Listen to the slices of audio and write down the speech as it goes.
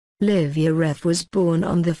Lívia Rév was born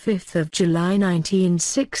on 5 July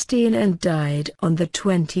 1916 and died on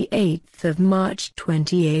 28 March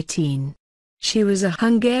 2018. She was a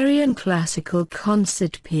Hungarian classical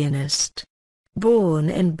concert pianist.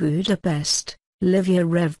 Born in Budapest, Lívia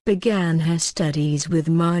Rév began her studies with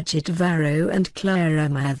Margit Varró and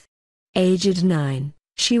Klára. Aged 9,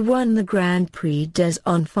 she won the Grand Prix des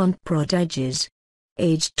Enfants Prodiges.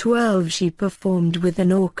 Aged 12 she performed with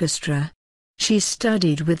an orchestra. She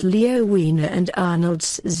studied with Leo Weiner and Arnold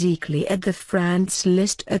Székely at the Franz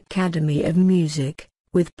Liszt Academy of Music,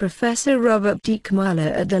 with Professor Robert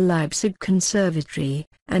Teichmüller at the Leipzig Conservatory,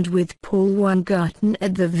 and with Paul Weingarten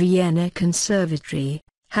at the Vienna Conservatory,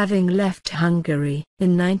 having left Hungary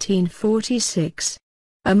in 1946.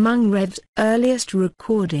 Among Rév's earliest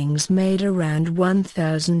recordings made around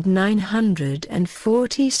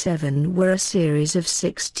 1947 were a series of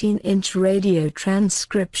 16-inch radio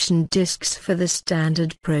transcription discs for the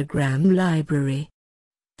standard program library.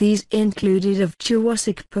 These included a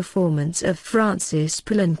virtuosic performance of Francis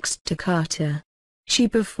Poulenc's Toccata. She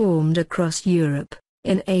performed across Europe,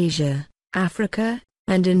 in Asia, Africa,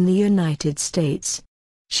 and in the United States.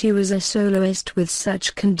 She was a soloist with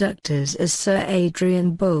such conductors as Sir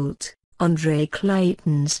Adrian Boult, André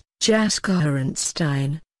Cluytens, Jascha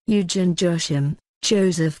Horenstein, Eugen Jochum,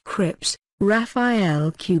 Josef Krips,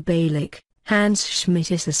 Rafael Kubelík, Hans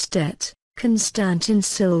Schmidt-Isserstedt, Konstantin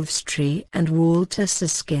Silvestri and Walter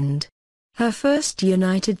Susskind. Her first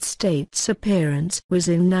United States appearance was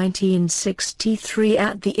in 1963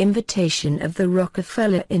 at the invitation of the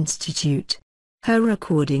Rockefeller Institute. Her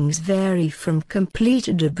recordings vary from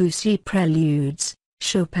complete Debussy Préludes,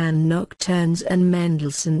 Chopin nocturnes and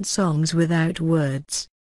Mendelssohn songs without words.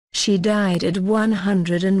 She died at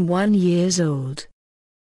 101 years old.